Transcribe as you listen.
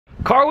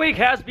Car week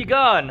has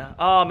begun.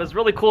 It's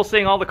really cool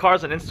seeing all the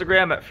cars on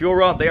Instagram at Fuel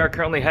Run. They are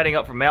currently heading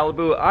up from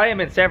Malibu. I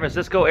am in San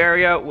Francisco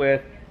area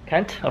with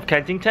Kent of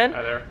Kentington.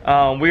 Hi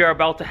there. We are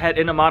about to head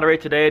into Monterey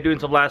today, doing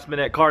some last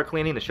minute car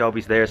cleaning. The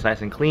Shelby's there, it's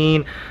nice and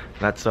clean.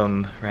 Got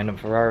some random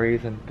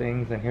Ferraris and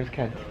things, and here's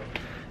Kent.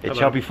 It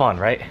shall be fun,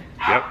 right?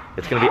 Yep.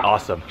 It's gonna be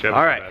awesome. Shelby's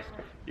all right. the best.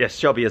 Yes,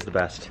 Shelby is the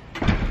best.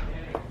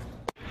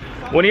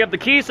 When you have the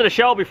keys to the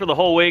Shelby for the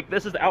whole week,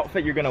 this is the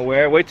outfit you're gonna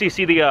wear. Wait till you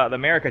see the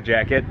America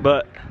jacket,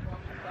 but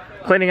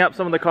cleaning up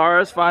some of the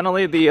cars.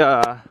 Finally,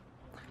 the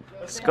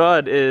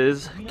Scud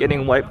is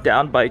getting wiped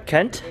down by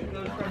Kent.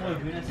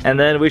 And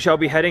then we shall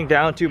be heading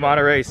down to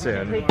Monterey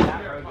soon.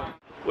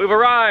 We've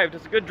arrived.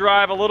 It's a good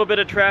drive, a little bit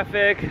of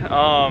traffic.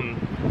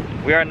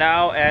 We are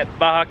now at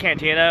Baja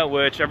Cantina,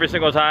 which every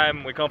single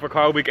time we come for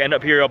car week, end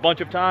up here a bunch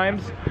of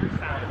times.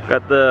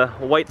 Got the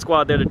white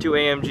squad there, the 2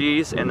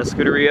 AMGs and the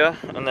Scuderia,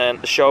 and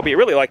then the Shelby. I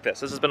really like this.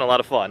 This has been a lot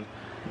of fun.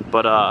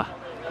 But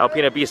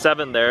Alpina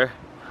B7 there.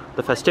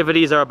 The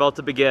festivities are about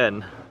to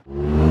begin.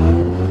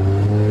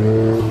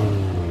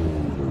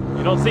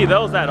 You don't see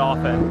those that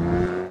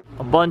often.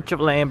 A bunch of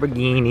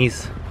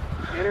Lamborghinis.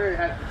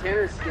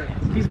 Tanner's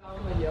skins.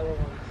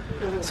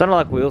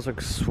 Sunlock wheels are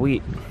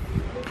sweet.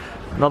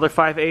 Another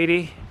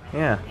 580.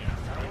 Yeah.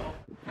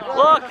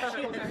 Look!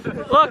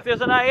 Look,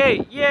 there's an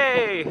i8.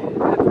 Yay!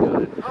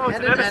 Oh, it's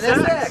an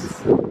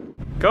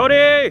NSX. Cody!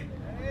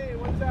 Hey,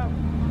 what's up?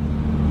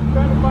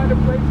 Trying to find a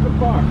place to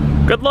park.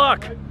 Good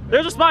luck!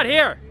 There's a spot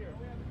here!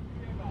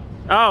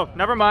 Oh,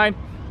 never mind.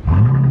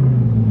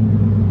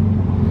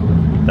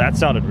 That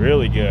sounded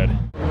really good.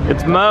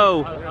 It's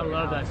Mo I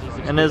love that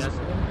music. and his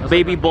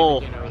baby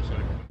bull.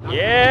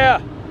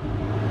 Yeah!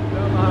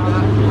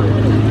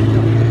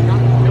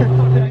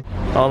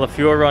 All the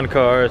Fuel Run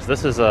cars.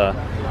 This is a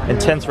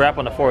intense wrap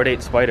on the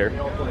 488 Spider.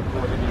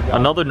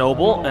 Another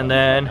Noble, and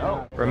then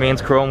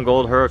remains Chrome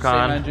Gold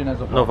Huracan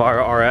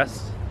Novara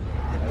RS.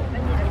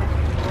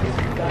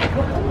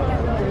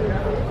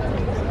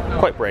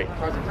 Quite bright.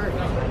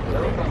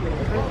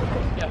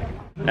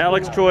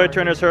 Alex Troy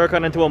turned his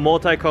Huracan into a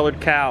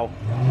multicolored cow.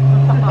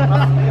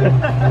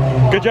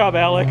 Good job,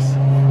 Alex.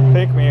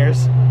 Pink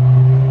mirrors.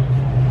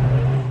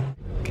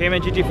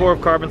 Cayman GT4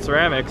 of carbon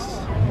ceramics.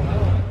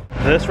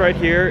 This right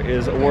here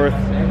is worth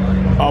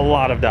a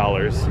lot of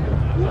dollars.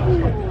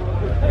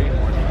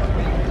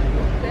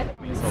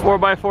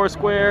 4x4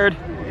 squared.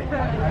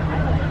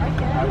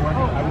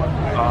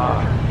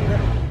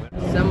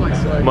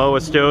 Mo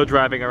is still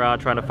driving around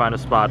trying to find a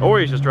spot, or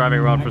he's just driving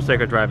around for the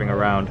sake of driving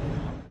around.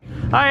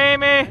 Hi,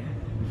 Amy.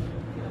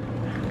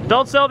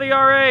 Don't sell the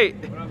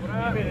R8.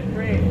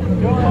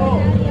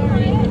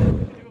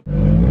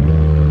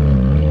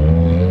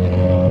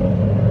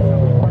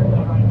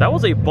 That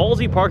was a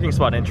ballsy parking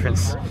spot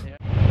entrance.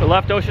 We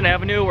left Ocean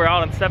Avenue. We're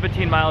out on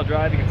 17 Mile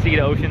Drive. You can see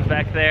the oceans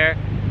back there.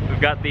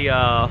 We've got the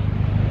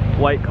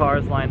white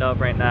cars lined up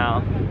right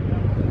now.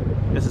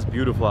 This is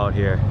beautiful out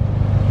here.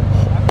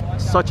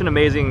 Such an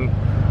amazing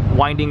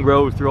winding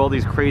road through all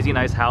these crazy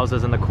nice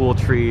houses and the cool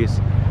trees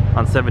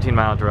on 17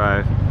 Mile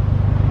Drive.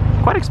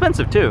 Quite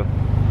expensive too.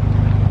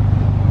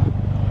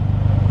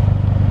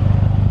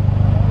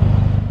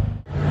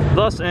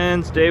 Thus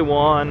ends day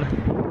one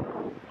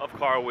of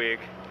Car Week.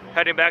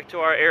 Heading back to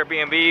our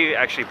Airbnb,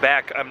 actually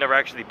back, I've never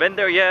actually been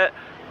there yet.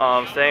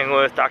 Staying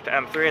with Dr.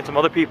 M3 and some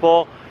other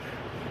people.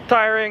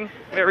 Tiring,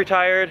 very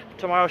tired.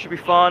 Tomorrow should be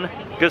fun.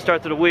 Good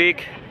start to the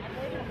week.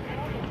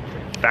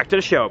 Back to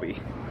the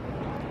Shelby.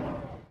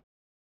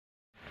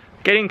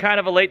 Getting kind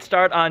of a late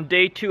start on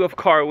day 2 of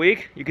Car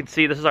Week. You can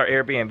see this is our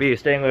Airbnb.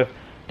 Staying with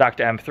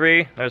Dr.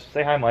 M3. There's,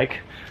 say hi, Mike.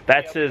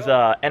 That's his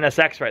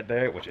NSX right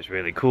there, which is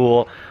really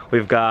cool.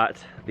 We've got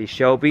the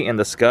Shelby and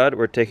the Scud.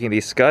 We're taking the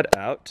Scud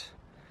out.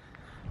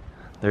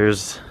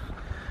 There's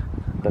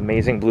the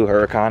amazing blue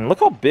Huracan. Look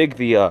how big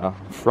the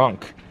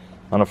frunk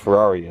on a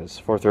Ferrari is,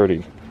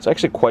 430. It's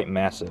actually quite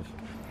massive.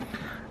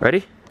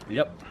 Ready?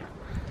 Yep.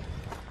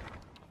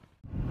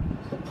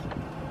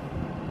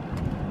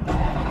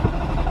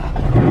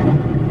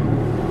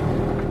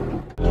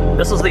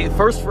 This was the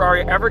first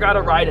Ferrari I ever got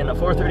a ride in, a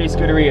 430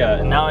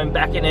 Scuderia, and now I'm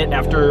back in it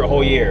after a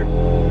whole year.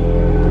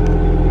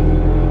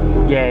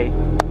 Yay.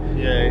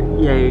 Yay.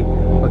 Yay.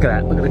 Look at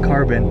that, look at the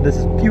carbon. This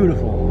is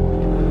beautiful.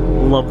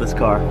 Love this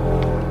car.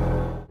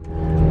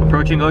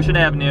 Approaching Ocean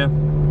Avenue.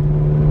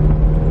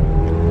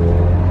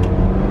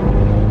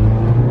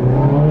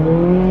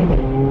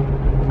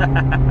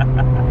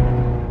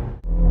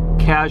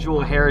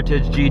 Casual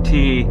Heritage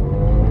GT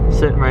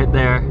sitting right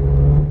there.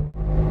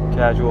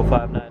 Casual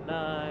 599.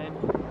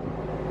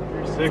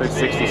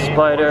 660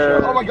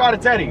 Spider. Oh my god,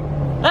 it's Eddie.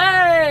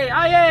 Hey,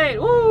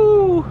 I8,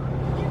 woo!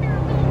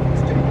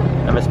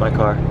 I missed my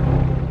car.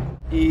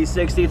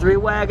 E63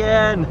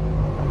 wagon.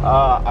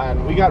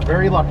 And we got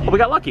very lucky. Oh, we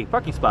got lucky,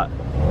 parking spot.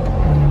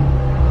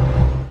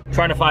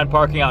 Trying to find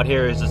parking out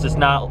here is just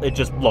not, it's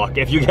just luck.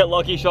 If you get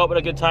lucky, show up at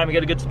a good time, and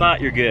get a good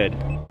spot, you're good.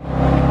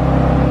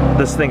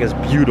 This thing is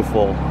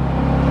beautiful.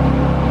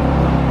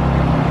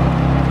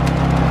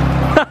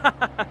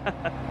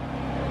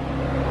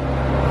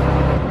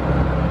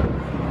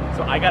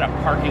 So I got a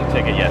parking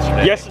ticket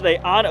yesterday. Yesterday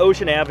on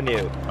Ocean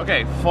Avenue.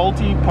 Okay,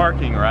 faulty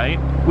parking, right?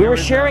 We were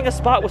sharing a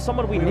spot with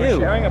someone we knew. We were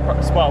sharing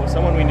a spot with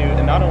someone we knew,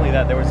 and not only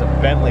that, there was a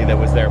Bentley that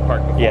was there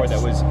parked before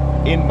that was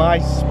in my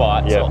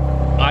spot, so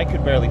I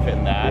could barely fit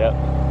in that. Yep.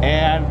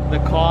 And the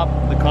cop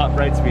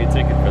writes me a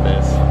ticket for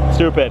this.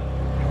 Stupid.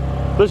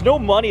 There's no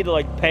money to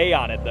like pay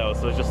on it though,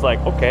 so it's just like,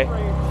 okay.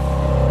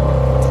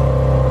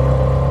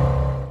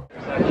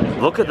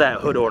 Look at that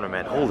hood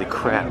ornament, holy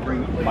crap.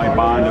 My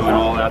Bondo and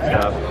all that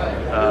stuff.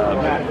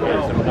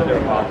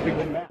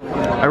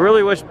 I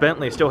really wish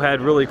Bentley still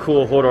had really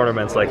cool hood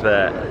ornaments like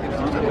that.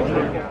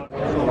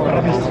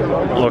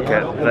 Look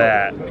at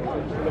that.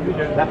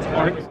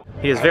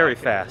 He is very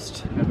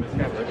fast.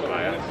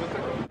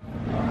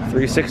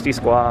 360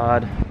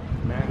 squad.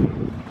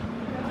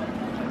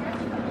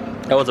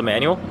 That was a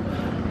manual?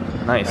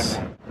 Nice.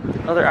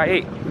 Another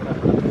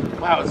i8.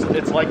 Wow,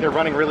 it's like they're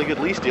running really good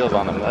lease deals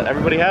on them.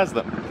 Everybody has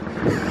them.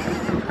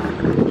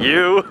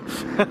 You!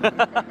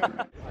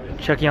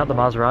 Checking out the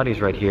Maseratis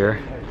right here.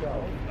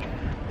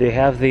 They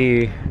have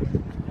there's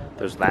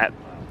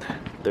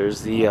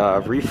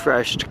the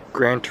refreshed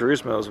Gran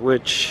Turismos,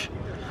 which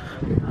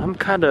I'm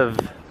kind of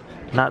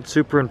not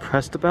super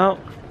impressed about.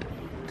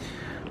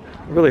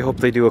 I really hope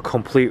they do a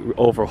complete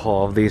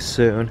overhaul of these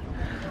soon.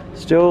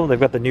 Still, they've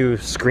got the new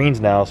screens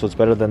now, so it's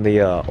better than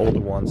the older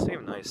ones. They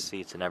have nice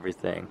seats and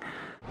everything.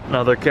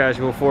 Another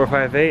casual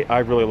 458. I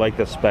really like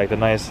this spec. The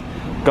nice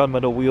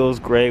gunmetal wheels,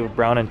 gray with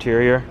brown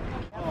interior.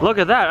 Look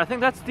at that. I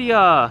think that's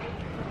the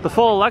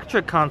full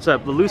electric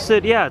concept. The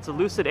Lucid, yeah, it's a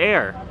Lucid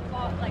Air.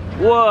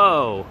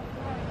 Whoa.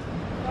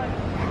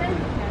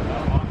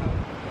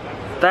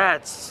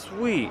 That's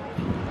sweet.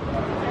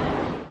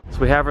 So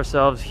we have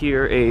ourselves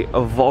here a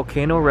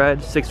Volcano Red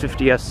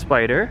 650S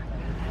Spider,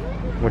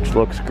 which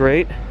looks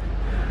great.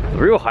 The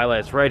real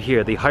highlights right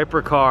here, the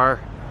Hypercar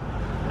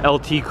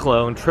LT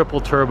clone, triple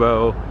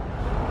turbo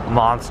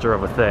monster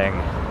of a thing.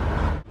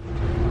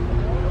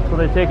 So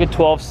they take a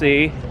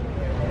 12C,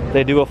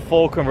 they do a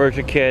full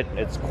conversion kit.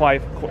 It's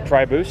quite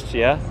tri-boost,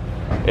 yeah.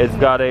 It's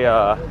got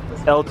a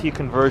LT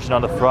conversion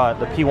on the front,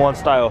 the P1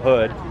 style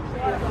hood,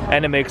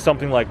 and it makes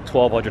something like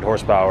 1200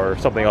 horsepower or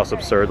something else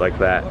absurd like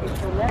that.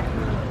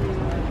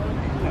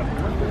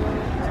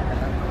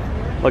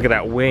 Look at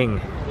that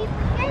wing,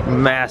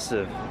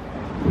 massive.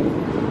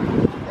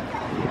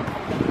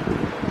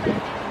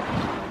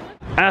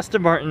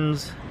 Aston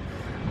Martin's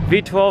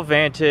V12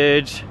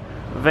 Vantage,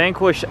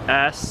 Vanquish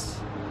S,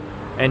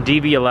 and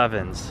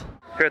DB11s.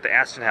 Here at the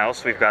Aston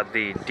house, we've got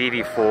the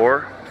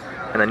DB4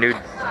 and the new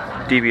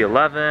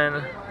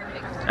DB11,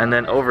 and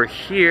then over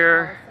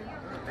here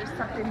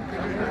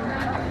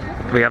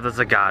we have the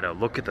Zagato.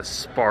 Look at the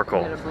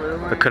sparkle,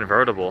 the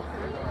convertible.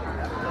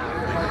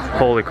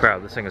 Holy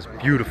crap, this thing is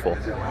beautiful.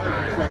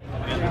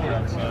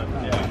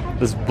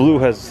 This blue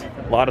has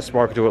a lot of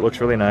sparkle to it, looks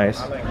really nice.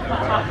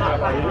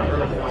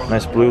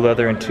 Nice blue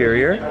leather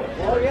interior.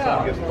 Look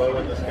at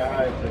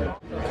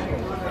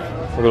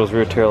those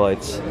rear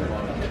taillights.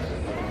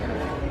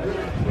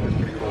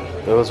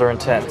 Those are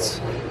intense.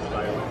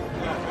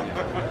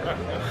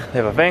 They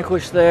have a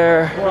Vanquish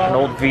there, an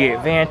old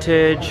V8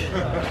 Vantage,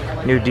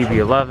 new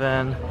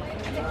DB11,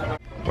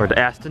 or the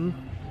Aston,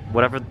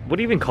 whatever, what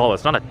do you even call it?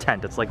 It's not a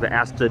tent, it's like the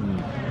Aston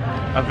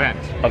Event.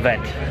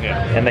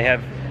 Yeah. And they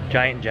have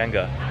giant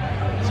Jenga.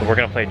 So we're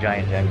gonna play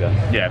giant Jenga.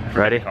 Yeah.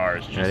 Ready?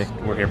 Cars. Ready?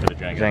 We're here for the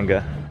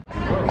Jenga.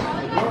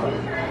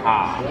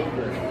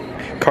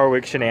 Car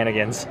week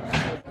shenanigans.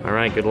 All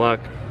right, good luck.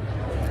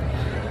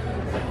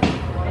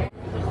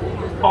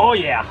 Oh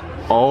yeah.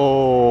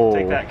 Oh.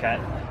 Take that, cat.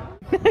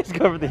 Let's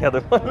go for the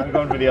other one. I'm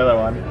going for the other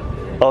one.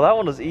 Oh, that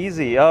one was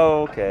easy.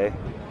 Oh, okay.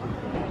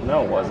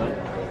 No, it wasn't.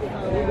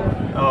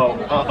 Oh.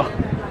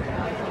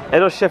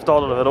 It'll shift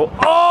all to the middle.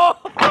 Oh!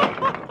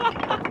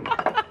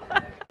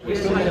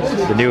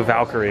 The new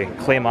Valkyrie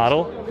clay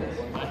model.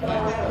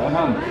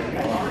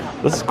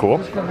 This is cool.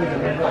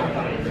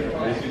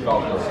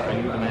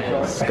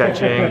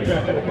 Sketching.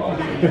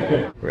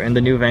 We're in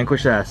the new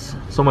Vanquish S.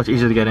 So much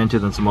easier to get into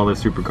than some other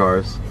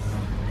supercars.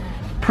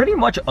 Pretty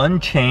much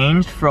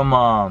unchanged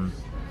from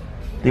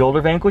the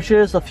older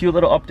Vanquishes. A few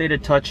little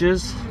updated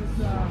touches,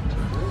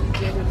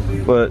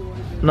 but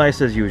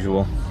nice as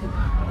usual.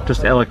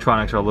 Just the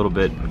electronics are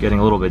getting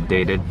a little bit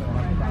dated.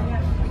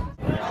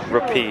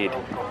 Rapide.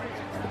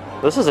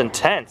 This is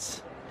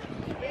intense.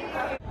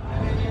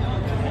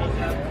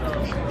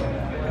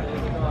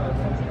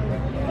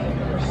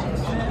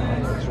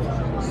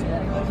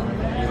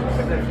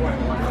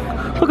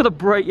 Look at the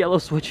bright yellow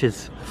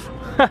switches.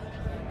 A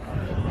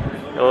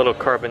little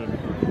carbon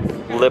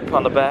lip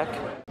on the back.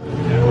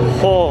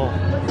 Oh.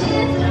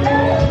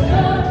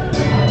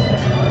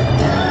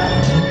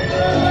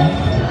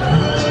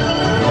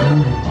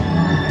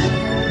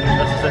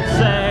 This is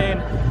insane.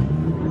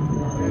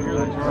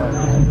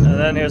 And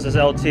then here's this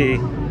LT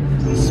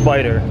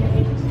Spider.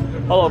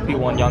 Hello,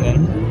 P1 youngin.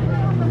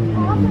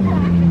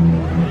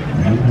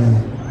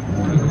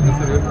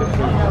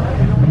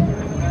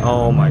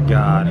 Oh my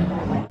god.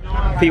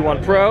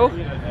 P1 Pro,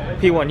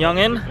 P1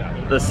 Youngin,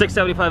 the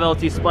 675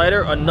 LT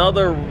Spider,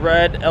 another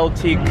red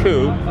LT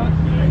Coupe,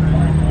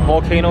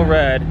 Volcano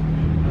Red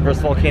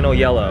versus Volcano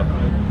Yellow.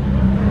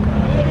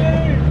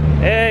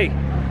 Hey!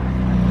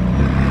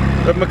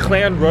 They're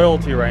McLaren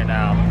royalty right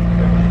now.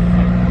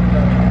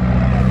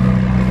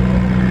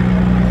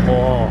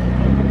 Oh.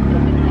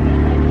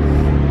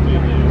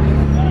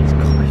 This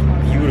car is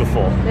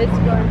beautiful. It's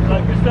good.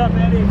 Like your stuff,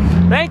 Eddie.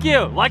 Thank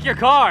you! Like your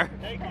car!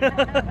 Thank you.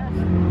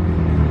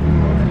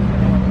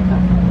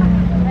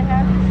 I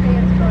have to say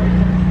it's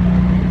gorgeous.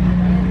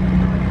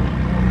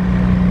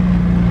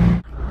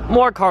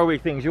 More Car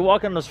Week things. You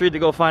walk on the street to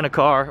go find a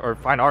car, or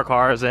find our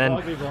cars, and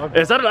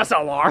is that an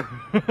SLR?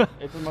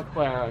 It's a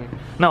McLaren.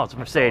 No, it's a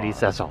Mercedes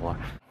SLR.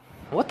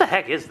 What the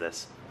heck is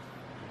this?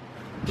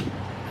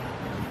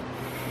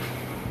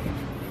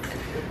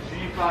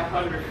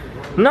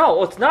 G500.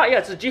 No, it's not. Yeah,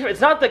 it's a G.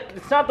 It's not the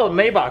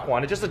Maybach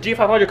one. It's just a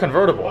G500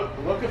 convertible.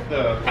 Look at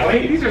the. I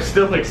think these are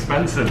still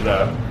expensive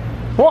though.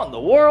 What in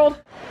the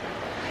world?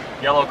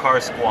 Yellow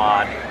Car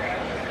Squad.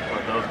 Or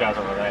those guys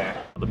over there.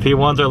 The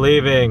P1s are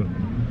leaving.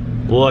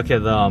 Look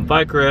at them.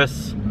 Bye,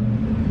 Chris.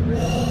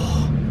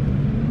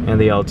 And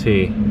the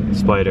LT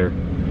Spider.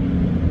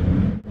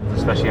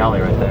 Speciale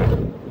right there.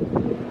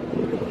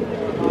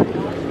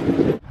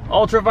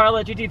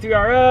 Ultraviolet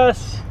GT3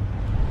 RS.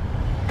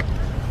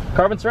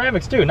 Carbon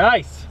ceramics too.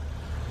 Nice.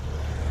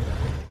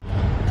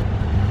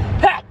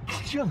 Ha!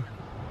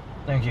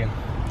 Thank you.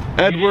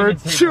 Edward,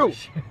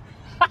 shoot!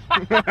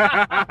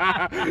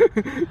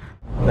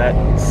 That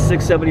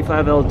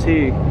 675 LT.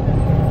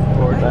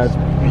 That's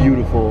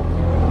beautiful.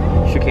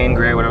 Chicane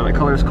gray, whatever that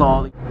color's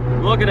called.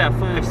 Look at that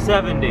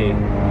 570.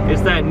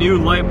 It's that new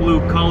light blue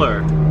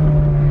color.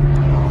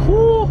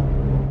 Whew.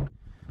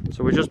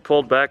 So we just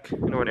pulled back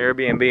into an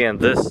Airbnb and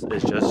this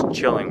is just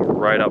chilling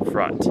right up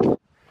front.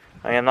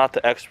 I am not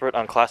the expert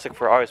on classic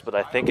Ferraris, but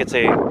I think it's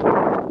a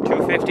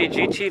 250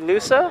 GT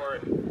Lusa? Or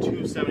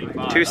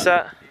 275.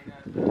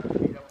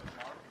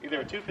 Either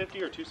a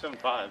 250 or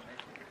 275.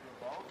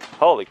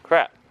 Holy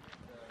crap.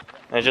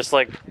 And it's just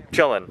like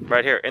chilling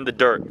right here in the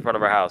dirt in front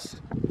of our house.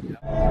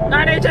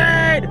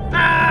 918!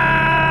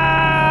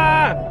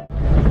 Ah!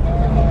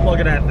 Look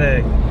at that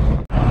thing.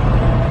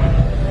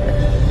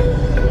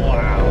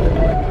 Wow.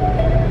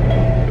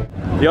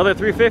 The other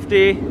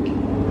 350.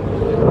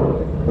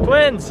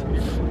 Twins!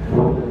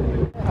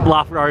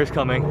 La Ferrari's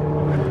coming.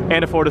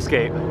 And a Ford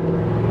Escape.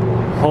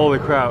 Holy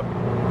crap.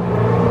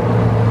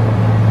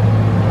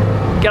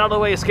 Get out of the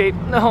way, Escape.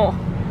 No.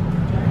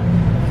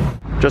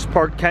 Just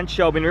parked Kent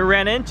Shelby and we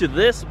ran into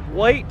this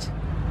white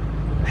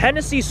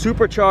Hennessy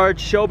supercharged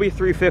Shelby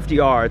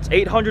 350R. It's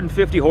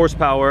 850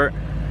 horsepower.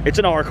 It's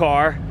an R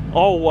car,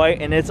 all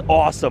white, and it's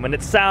awesome. And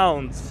it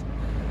sounds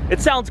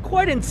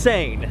quite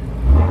insane.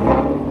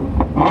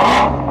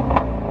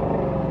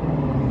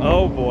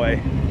 Oh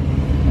boy.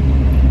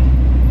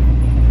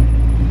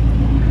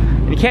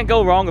 And you can't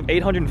go wrong with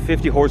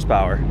 850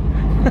 horsepower.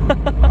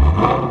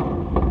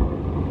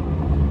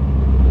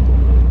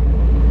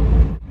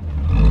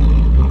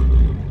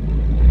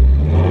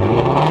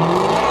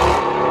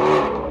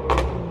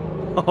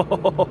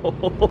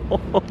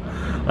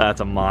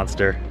 That's a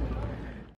monster.